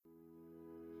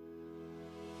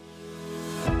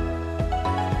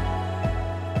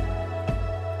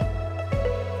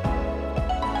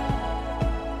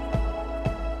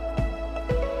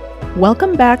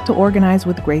Welcome back to Organize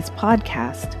with Grace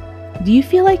podcast. Do you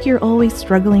feel like you're always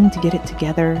struggling to get it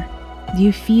together? Do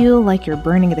you feel like you're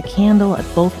burning the candle at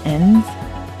both ends?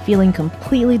 Feeling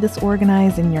completely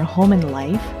disorganized in your home and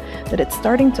life, that it's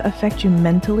starting to affect you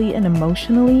mentally and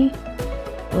emotionally?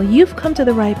 Well, you've come to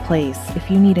the right place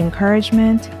if you need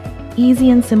encouragement,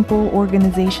 easy and simple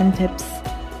organization tips,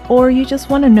 or you just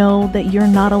want to know that you're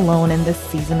not alone in this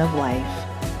season of life.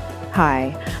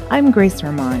 Hi, I'm Grace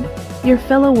Herman, your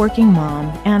fellow working mom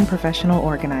and professional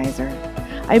organizer.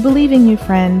 I believe in you,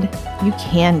 friend. You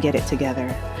can get it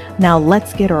together. Now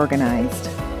let's get organized.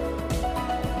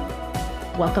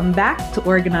 Welcome back to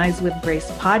Organize with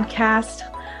Grace podcast.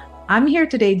 I'm here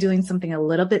today doing something a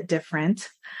little bit different.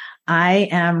 I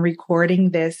am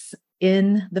recording this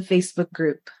in the Facebook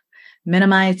group,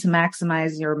 Minimize to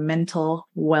Maximize Your Mental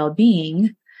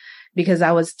Well-Being, because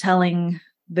I was telling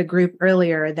the group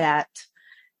earlier that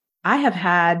I have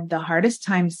had the hardest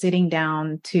time sitting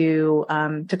down to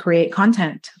create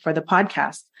content for the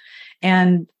podcast.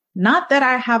 And not that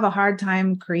I have a hard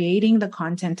time creating the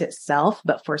content itself,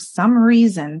 but for some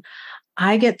reason,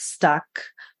 I get stuck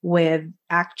with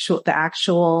the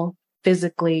actual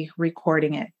physically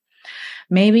recording it.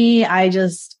 Maybe I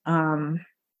just don't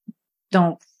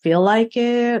feel like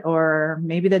it, or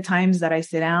maybe the times that I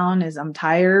sit down is I'm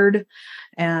tired,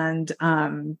 and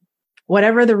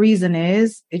whatever the reason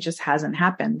is, it just hasn't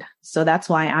happened. So that's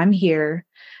why I'm here,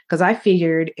 because I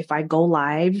figured if I go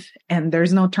live and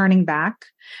there's no turning back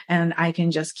and I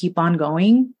can just keep on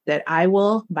going, that I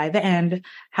will, by the end,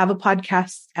 have a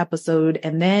podcast episode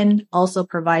and then also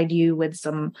provide you with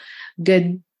some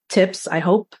good tips, I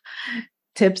hope,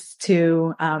 tips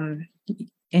to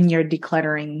in your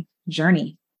decluttering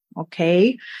journey.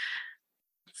 Okay.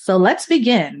 So let's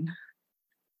begin.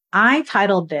 I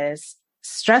titled this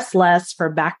Stress Less for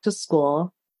Back to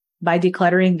School by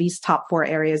Decluttering These Top 4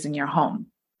 Areas in Your Home.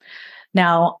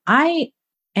 Now, I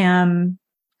am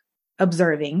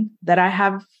observing that I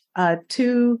have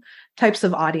two types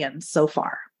of audience so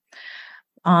far.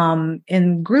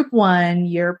 In group one,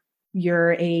 you're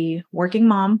a working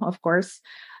mom, of course,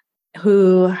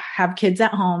 who have kids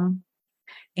at home.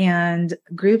 And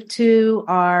group two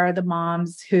are the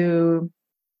moms who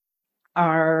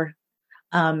are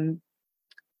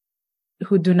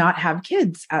who do not have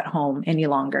kids at home any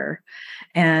longer.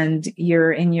 And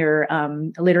you're in your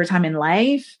later time in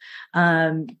life.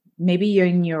 Maybe you're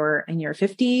in your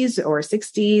 50s or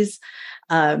 60s.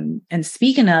 And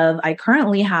speaking of, I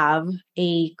currently have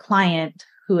a client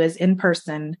who is in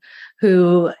person,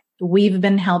 who we've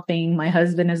been helping. My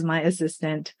husband is my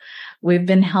assistant. We've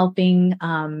been helping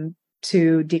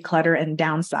to declutter and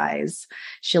downsize.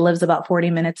 She lives about 40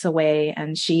 minutes away,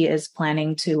 and she is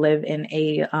planning to live in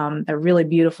a really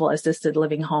beautiful assisted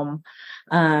living home.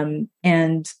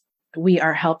 And we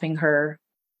are helping her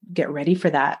get ready for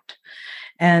that.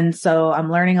 And so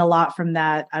I'm learning a lot from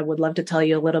that. I would love to tell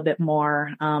you a little bit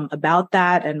more about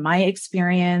that and my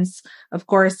experience. Of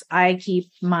course, I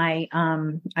keep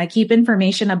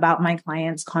information about my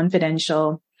clients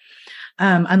confidential,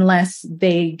 unless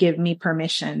they give me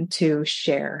permission to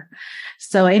share.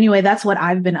 So anyway, that's what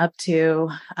I've been up to.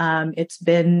 It's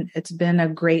been a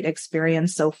great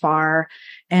experience so far,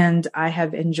 and I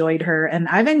have enjoyed her, and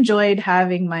I've enjoyed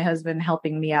having my husband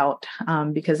helping me out,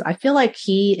 because I feel like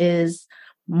he is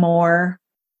more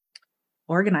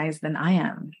organized than I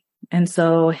am. And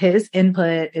so his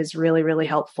input is really, really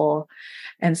helpful.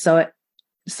 And so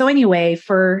anyway,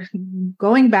 for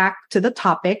going back to the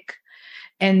topic,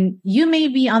 and you may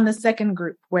be on the second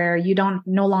group where you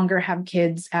no longer have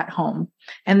kids at home.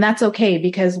 And that's okay,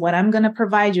 because what I'm going to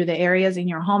provide you, the areas in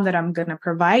your home that I'm going to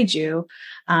provide you,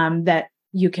 that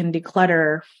you can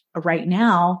declutter right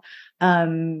now,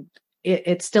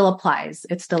 it still applies.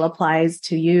 It still applies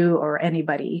to you or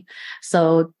anybody.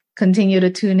 So continue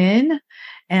to tune in.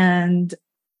 And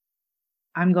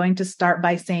I'm going to start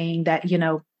by saying that,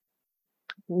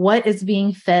 what is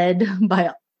being fed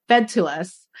to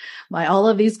us by all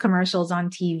of these commercials on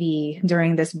TV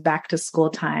during this back to school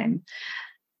time.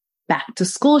 Back to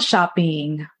school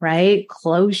shopping, right?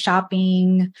 Clothes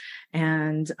shopping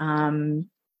and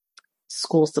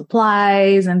school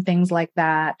supplies and things like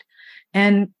that.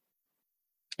 And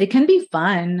it can be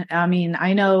fun. I mean,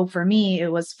 I know for me,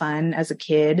 it was fun as a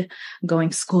kid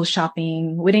going school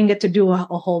shopping. We didn't get to do a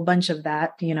whole bunch of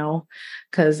that,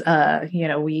 because,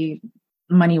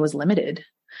 money was limited.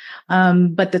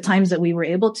 But the times that we were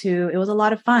able to, it was a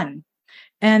lot of fun.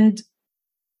 And,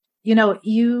 you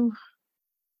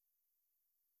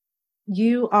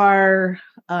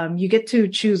get to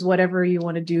choose whatever you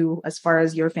want to do as far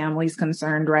as your family's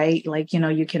concerned, right? Like,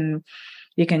 you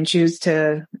can choose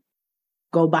to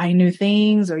go buy new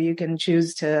things, or you can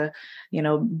choose to,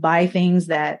 buy things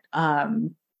that,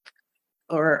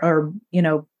 or,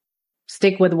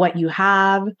 stick with what you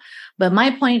have. But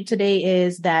my point today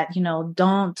is that,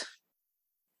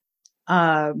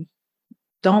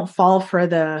 don't fall for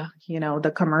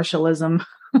the commercialism,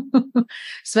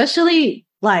 especially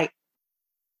like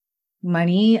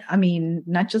money. I mean,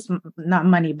 not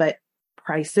money, but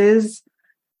prices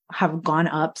have gone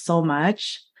up so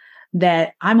much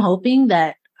that I'm hoping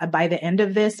that by the end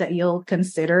of this, that you'll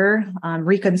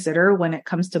reconsider when it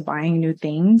comes to buying new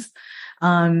things,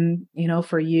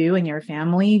 for you and your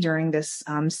family during this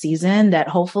season, that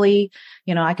hopefully,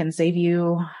 I can save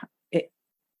you.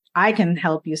 I can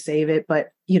help you save it, but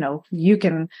you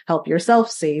can help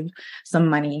yourself save some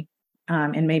money,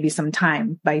 and maybe some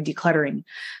time by decluttering.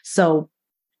 So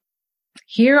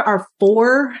here are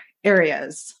 4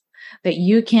 areas that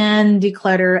you can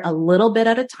declutter a little bit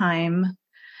at a time.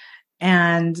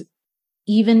 And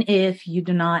even if you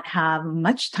do not have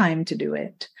much time to do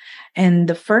it. And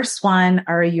the first one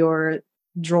are your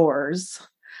drawers,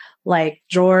 like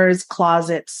drawers,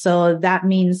 closets. So that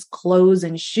means clothes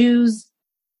and shoes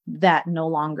that no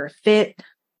longer fit,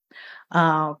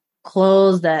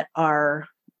 clothes that are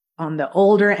on the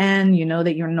older end,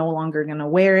 that you're no longer going to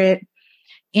wear it.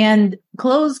 And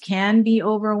clothes can be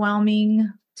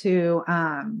overwhelming to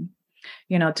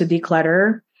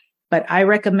declutter, but I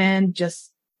recommend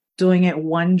just doing it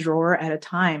one drawer at a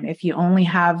time. If you only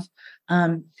have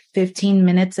 15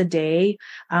 minutes a day,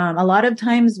 a lot of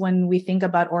times when we think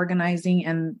about organizing,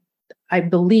 and I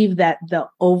believe that the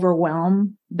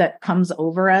overwhelm that comes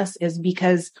over us is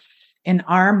because in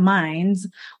our minds,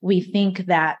 we think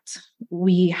that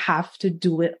we have to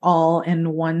do it all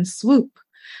in one swoop.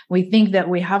 We think that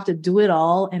we have to do it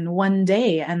all in one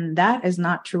day, and that is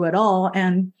not true at all.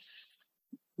 And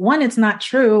 1, it's not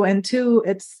true. And 2,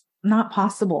 it's not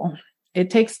possible. It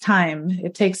takes time.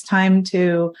 It takes time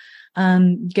to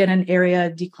get an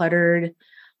area decluttered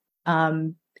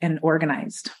and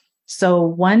organized. So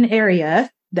one area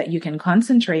that you can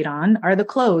concentrate on are the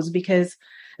clothes, because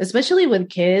especially with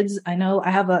kids, I know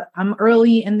I'm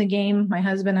early in the game. My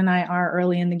husband and I are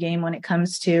early in the game when it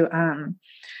comes to,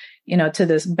 to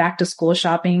this back to school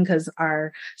shopping, because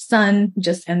our son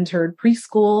just entered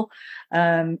preschool.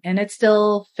 And it's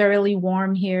still fairly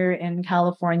warm here in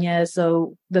California.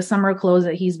 So the summer clothes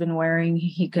that he's been wearing,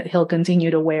 he'll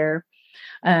continue to wear,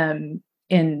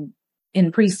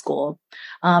 in preschool.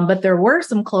 But there were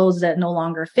some clothes that no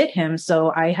longer fit him.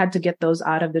 So I had to get those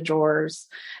out of the drawers.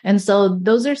 And so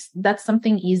that's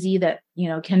something easy that,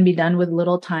 can be done with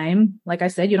little time. Like I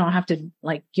said, you don't have to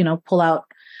pull out.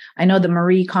 I know the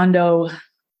Marie Kondo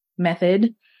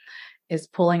method is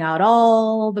pulling out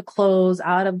all the clothes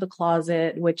out of the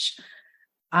closet, which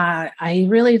I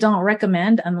really don't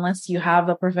recommend unless you have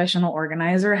a professional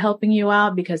organizer helping you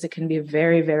out, because it can be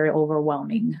very, very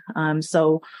overwhelming.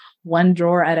 So one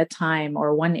drawer at a time,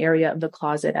 or one area of the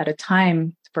closet at a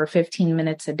time, for 15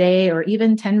 minutes a day, or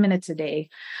even 10 minutes a day.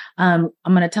 I'm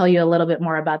going to tell you a little bit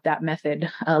more about that method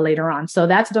later on. So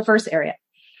that's the first area.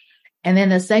 And then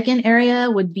the second area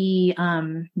would be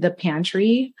the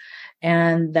pantry.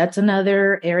 And that's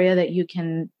another area that you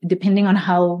can, depending on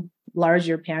how large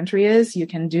your pantry is, you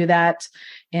can do that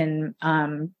in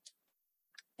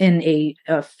a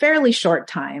fairly short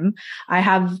time. I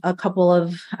have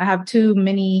 2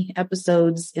 mini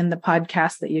episodes in the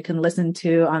podcast that you can listen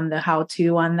to on the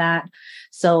how-to on that.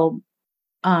 So,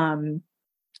 and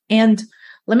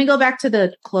let me go back to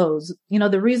the clothes.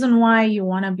 The reason why you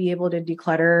want to be able to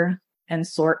declutter and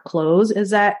sort clothes is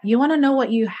that you want to know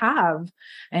what you have.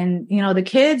 And, the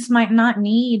kids might not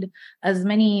need as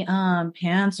many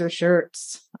pants or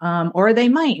shirts, or they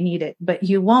might need it, but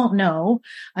you won't know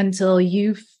until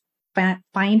you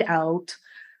find out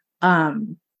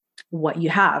what you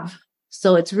have.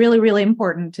 So it's really, really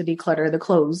important to declutter the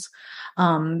clothes.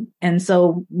 And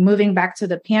so moving back to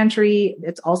the pantry,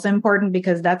 it's also important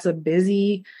because that's a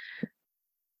busy,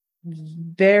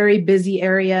 very busy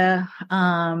area.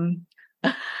 So,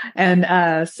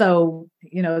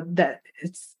 that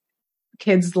it's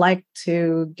kids like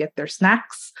to get their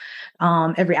snacks,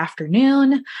 every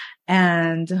afternoon.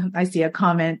 And I see a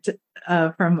comment,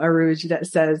 from Aruj that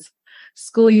says,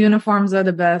 school uniforms are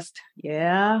the best.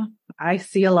 Yeah, I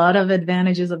see a lot of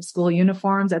advantages of school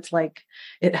uniforms. That's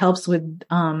it helps with,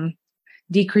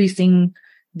 decreasing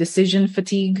decision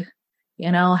fatigue.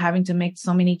 Having to make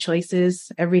so many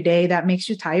choices every day, that makes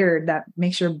you tired. That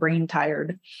makes your brain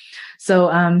tired. So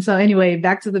anyway,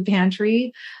 back to the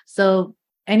pantry. So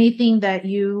anything that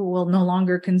you will no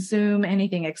longer consume,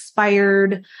 anything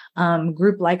expired,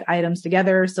 group items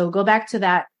together. So go back to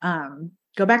that,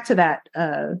 go back to that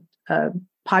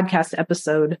podcast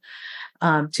episode,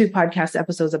 2 podcast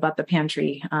episodes about the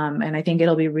pantry. And I think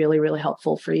it'll be really, really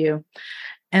helpful for you.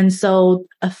 And so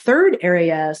a third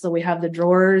area, so we have the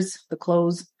drawers, the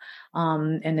clothes,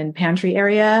 and then pantry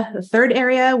area. The third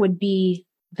area would be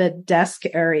the desk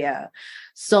area.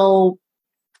 So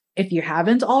if you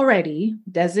haven't already,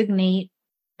 designate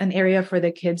an area for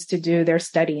the kids to do their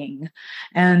studying.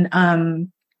 And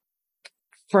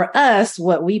for us,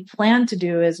 what we plan to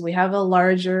do is we have a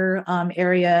larger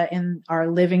area in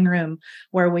our living room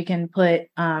where we can put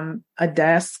a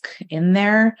desk in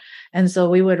there. And so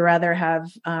we would rather have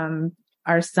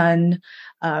our son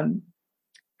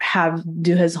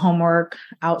do his homework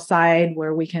outside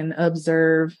where we can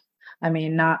observe. I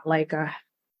mean,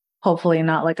 hopefully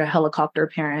not like a helicopter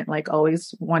parent, like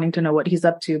always wanting to know what he's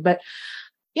up to, but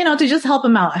to just help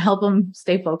him out, help him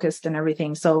stay focused and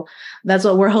everything. So that's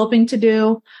what we're hoping to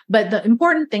do. But the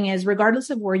important thing is, regardless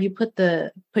of where you put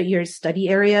your study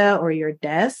area or your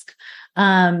desk,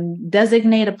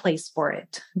 designate a place for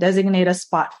it, designate a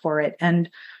spot for it. And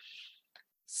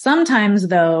sometimes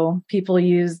though, people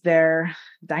use their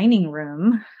dining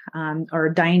room, or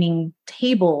dining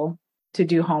table to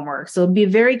do homework. So be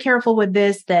very careful with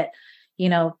this, that,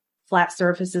 flat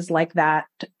surfaces like that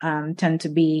tend to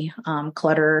be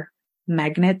clutter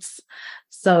magnets.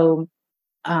 So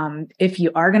if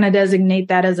you are going to designate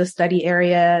that as a study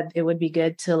area, it would be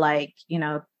good to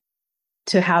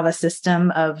to have a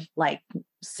system of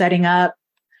setting up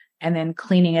and then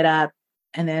cleaning it up,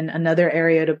 and then another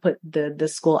area to put the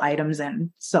school items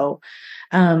in. So,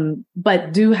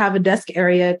 but do have a desk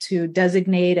area to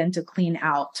designate and to clean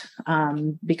out,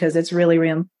 because it's really,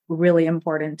 really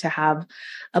important to have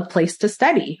a place to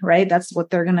study, right? That's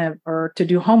what or to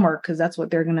do homework, because that's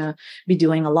what they're going to be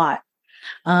doing a lot.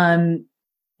 And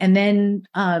then,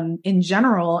 in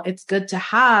general, it's good to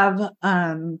have,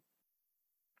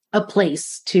 a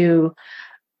place to,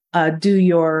 do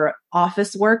your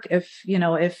office work. If you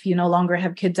no longer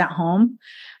have kids at home,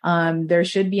 there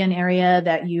should be an area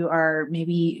that you are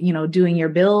maybe, doing your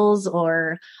bills,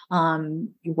 or,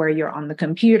 where you're on the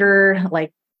computer.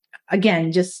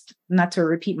 Again, just not to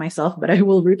repeat myself, but I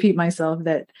will repeat myself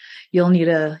that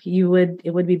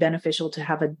it would be beneficial to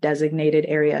have a designated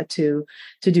area to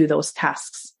do those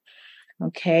tasks.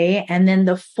 Okay. And then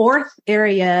the fourth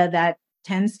area that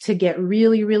tends to get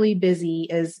really, really busy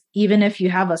is, even if you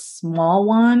have a small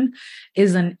one,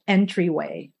 is an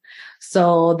entryway.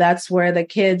 So that's where the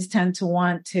kids tend to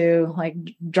want to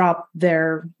drop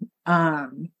their,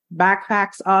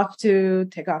 backpacks off to,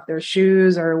 take off their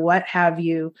shoes or what have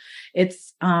you.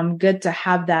 It's good to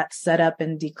have that set up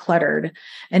and decluttered.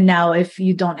 And now if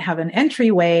you don't have an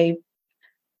entryway,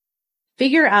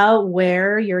 figure out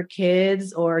where your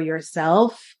kids or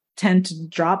yourself tend to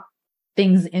drop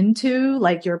things into,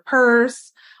 like your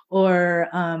purse or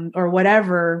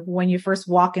whatever, when you first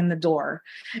walk in the door,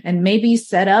 and maybe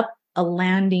set up a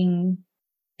landing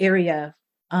area,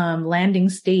 landing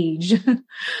stage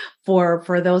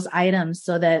for those items,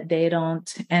 so that they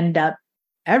don't end up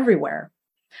everywhere.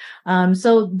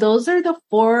 So those are the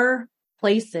 4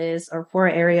 places or 4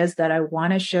 areas that I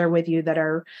want to share with you that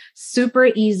are super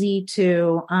easy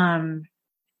to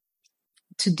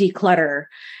declutter,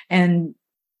 and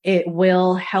it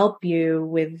will help you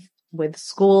with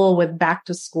school, with back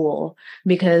to school,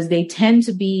 because they tend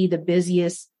to be the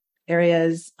busiest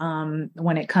areas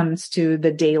when it comes to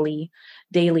the daily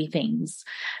things.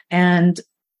 And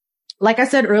like I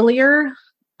said earlier,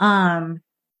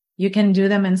 you can do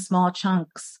them in small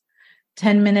chunks.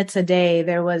 10 minutes a day.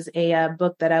 There was a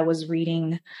book that I was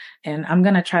reading, and I'm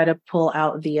going to try to pull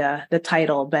out the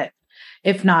title, but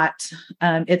if not,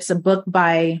 it's a book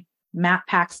by Matt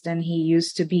Paxton. He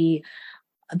used to be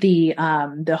the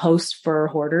host for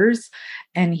Hoarders,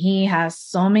 and he has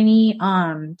so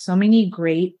many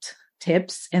great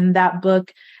tips in that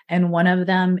book. And one of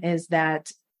them is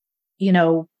that,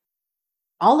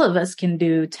 all of us can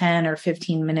do 10 or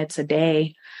 15 minutes a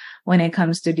day when it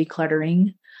comes to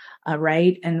decluttering.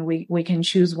 Right. And we can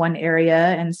choose one area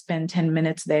and spend 10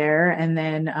 minutes there. And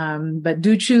then, but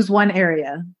do choose one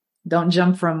area. Don't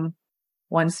jump from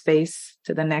one space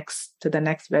to the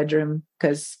next bedroom,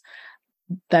 because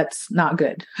that's not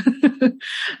good.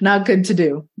 Not good to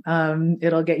do.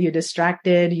 It'll get you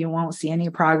distracted. You won't see any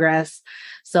progress.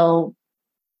 So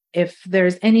if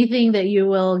there's anything that you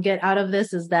will get out of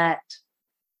this, is that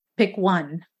pick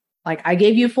one. Like I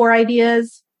gave you 4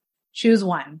 ideas, choose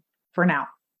one for now.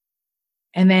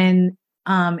 And then,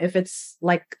 if it's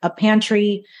like a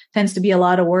pantry tends to be a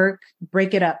lot of work,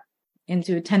 break it up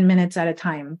into 10 minutes at a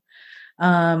time.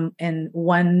 And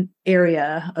one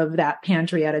area of that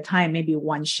pantry at a time, maybe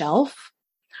one shelf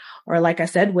Or like I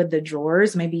said, with the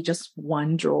drawers, maybe just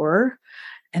one drawer,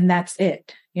 and that's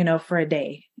it, for a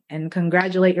day. And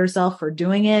congratulate yourself for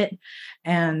doing it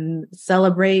and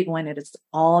celebrate when it is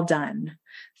all done.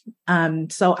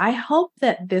 So I hope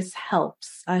that this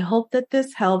helps.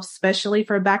 Especially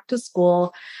for back to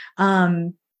school.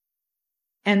 And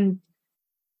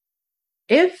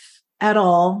if at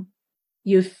all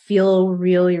you feel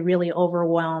really, really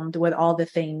overwhelmed with all the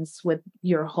things with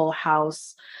your whole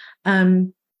house,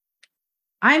 I'm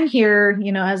here,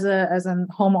 as a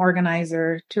home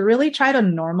organizer to really try to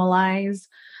normalize.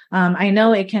 I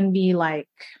know it can be like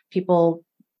people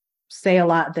say a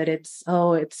lot that it's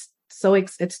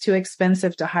too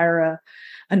expensive to hire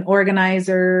an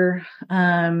organizer.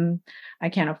 I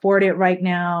can't afford it right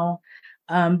now.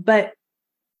 But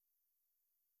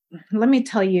let me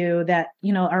tell you that,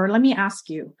 or let me ask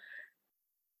you,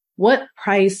 what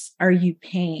price are you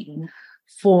paying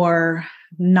for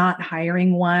not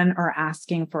hiring one or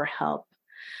asking for help?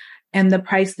 And the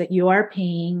price that you are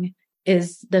paying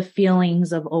is the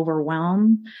feelings of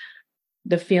overwhelm,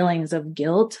 the feelings of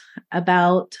guilt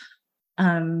about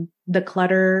the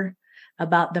clutter,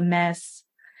 about the mess,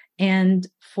 and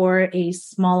for a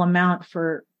small amount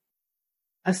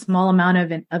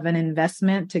of an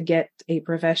investment to get a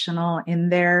professional in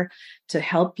there to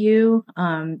help you,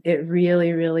 it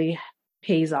really, really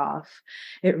pays off.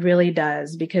 It really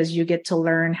does, because you get to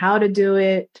learn how to do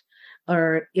it.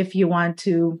 Or if you want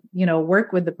to,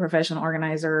 work with the professional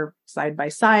organizer side by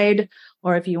side,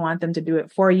 or if you want them to do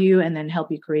it for you and then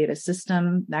help you create a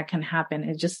system, that can happen.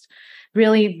 It just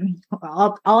really,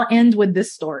 I'll end with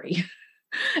this story.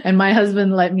 And my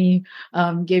husband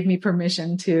gave me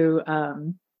permission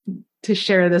to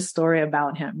share this story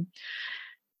about him.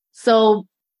 So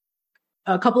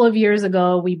a couple of years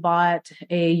ago, we bought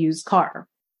a used car.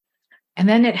 And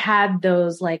then it had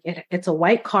those, it's a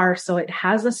white car, so it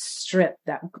has a strip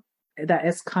that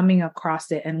is coming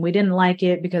across it. And we didn't like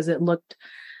it because it looked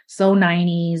so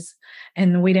 90s.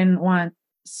 And we didn't want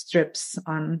strips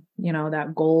on,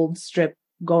 that gold strip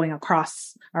going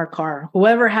across our car.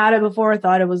 Whoever had it before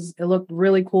thought it looked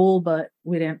really cool, but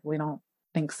we don't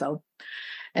think so.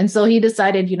 And so he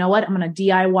decided, you know what, I'm going to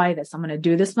DIY this. I'm going to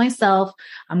do this myself.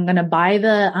 I'm going to buy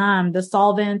the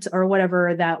solvent or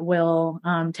whatever that will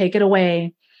take it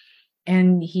away.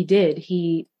 And he did.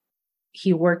 He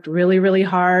worked really, really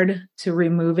hard to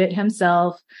remove it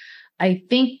himself. I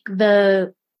think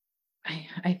the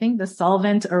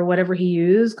solvent or whatever he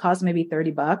used cost maybe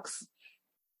 $30.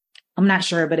 I'm not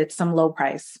sure, but it's some low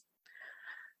price.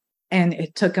 And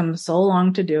it took him so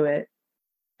long to do it.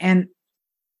 And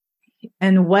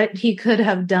what he could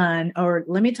have done, or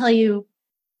let me tell you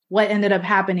what ended up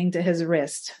happening to his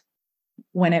wrist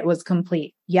when it was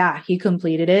complete. Yeah, he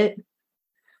completed it.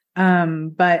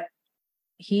 But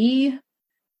he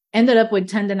ended up with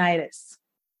tendonitis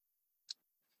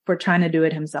for trying to do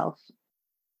it himself.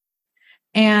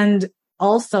 And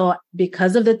also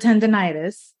because of the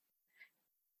tendonitis,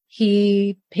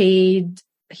 he had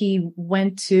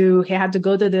to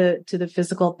go to the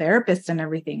physical therapist and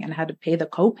everything, and had to pay the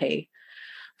copay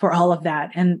for all of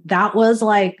that. And that was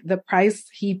like the price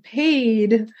he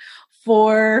paid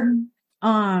for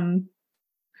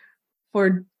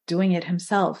doing it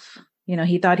himself.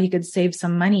 He thought he could save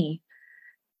some money,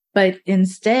 but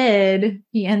instead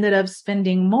he ended up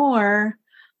spending more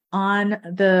on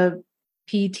the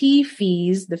PT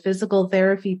fees, the physical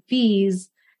therapy fees,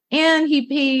 and he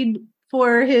paid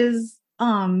for his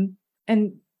and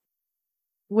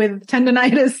with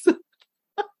tendonitis,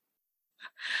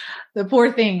 the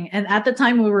poor thing. And at the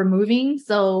time we were moving,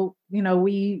 so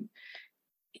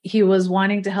he was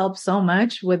wanting to help so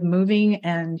much with moving,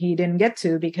 and he didn't get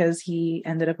to because he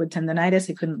ended up with tendonitis.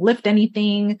 He couldn't lift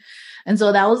anything, and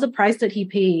so that was the price that he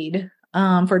paid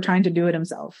for trying to do it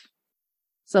himself.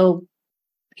 So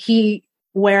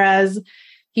whereas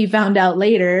he found out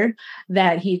later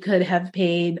that he could have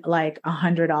paid like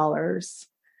 $100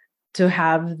 to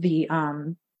have the,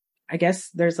 I guess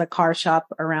there's a car shop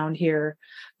around here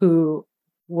who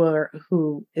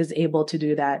is able to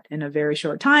do that in a very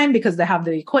short time because they have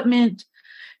the equipment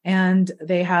and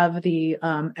they have the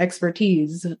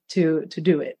expertise to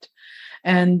do it.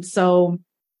 And so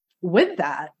with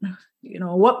that,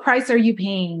 what price are you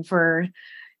paying for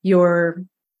your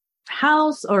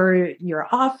house or your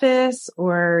office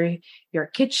or your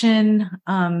kitchen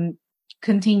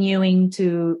continuing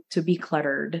to be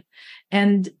cluttered?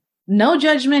 And no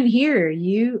judgment here.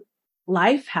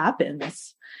 Life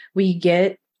happens. We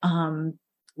go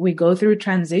through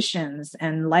transitions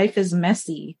and life is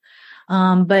messy.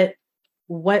 But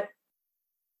what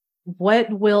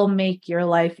will make your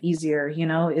life easier?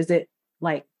 Is it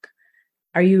like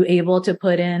Are you able to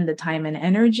put in the time and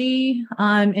energy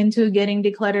into getting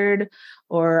decluttered,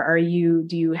 or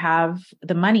do you have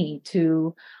the money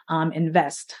to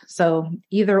invest? So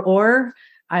either or.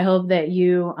 I hope that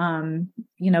you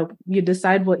you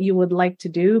decide what you would like to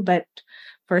do. But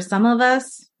for some of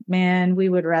us, man, we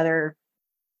would rather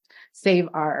save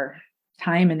our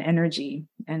time and energy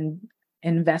and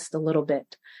invest a little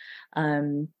bit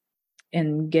in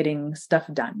getting stuff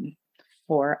done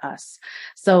for us.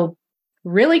 So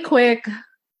really quick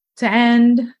to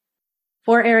end,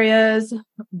 4 areas: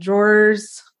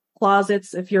 drawers,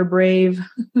 closets, if you're brave,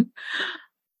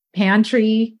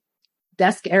 pantry,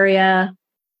 desk area,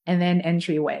 and then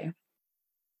entryway.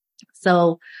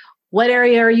 So what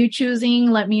area are you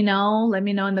choosing? Let me know. Let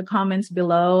me know in the comments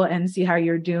below and see how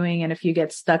you're doing. And if you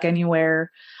get stuck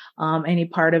anywhere, any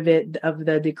part of it, of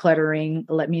the decluttering,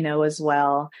 let me know as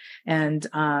well. And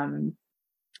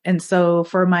so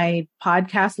for my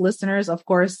podcast listeners, of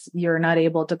course, you're not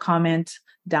able to comment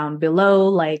down below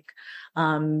like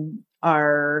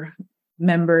our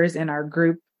members in our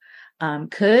group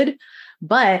could,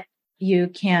 but you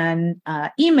can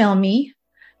email me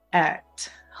at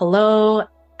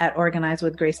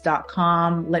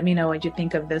hello@organizewithgrace.com. Let me know what you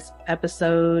think of this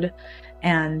episode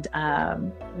and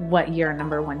what your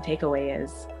number 1 takeaway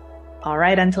is. All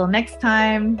right, until next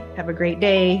time, have a great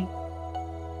day.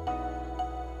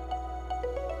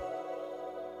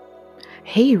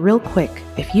 Hey, real quick,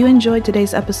 if you enjoyed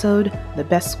today's episode, the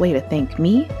best way to thank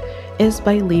me is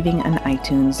by leaving an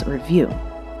iTunes review.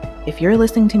 If you're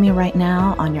listening to me right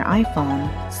now on your iPhone,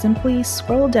 simply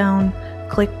scroll down,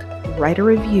 click write a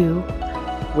review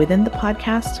within the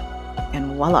podcast,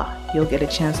 and voila, you'll get a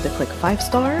chance to click 5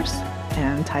 stars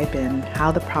and type in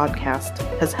how the podcast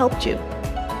has helped you.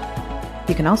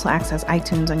 You can also access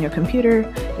iTunes on your computer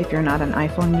if you're not an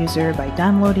iPhone user by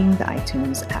downloading the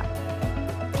iTunes app.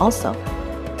 Also,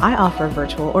 I offer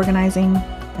virtual organizing,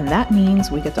 and that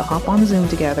means we get to hop on Zoom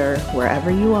together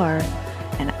wherever you are,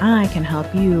 and I can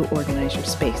help you organize your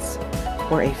space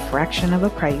for a fraction of a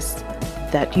price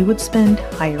that you would spend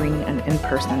hiring an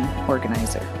in-person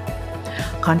organizer.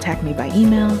 Contact me by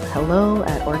email,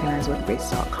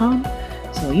 hello@organizewithgrace.com,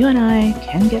 so you and I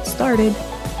can get started.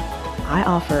 I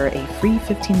offer a free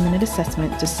 15-minute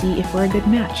assessment to see if we're a good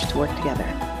match to work together.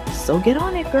 So get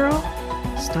on it, girl.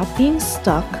 Stop being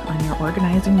stuck on your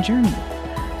organizing journey.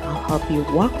 I'll help you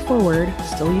walk forward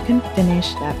so you can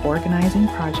finish that organizing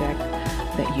project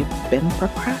that you've been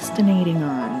procrastinating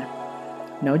on.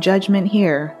 No judgment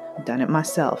here. Done it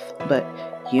myself, but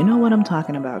you know what I'm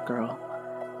talking about, girl.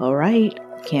 All right.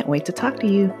 Can't wait to talk to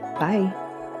you. Bye.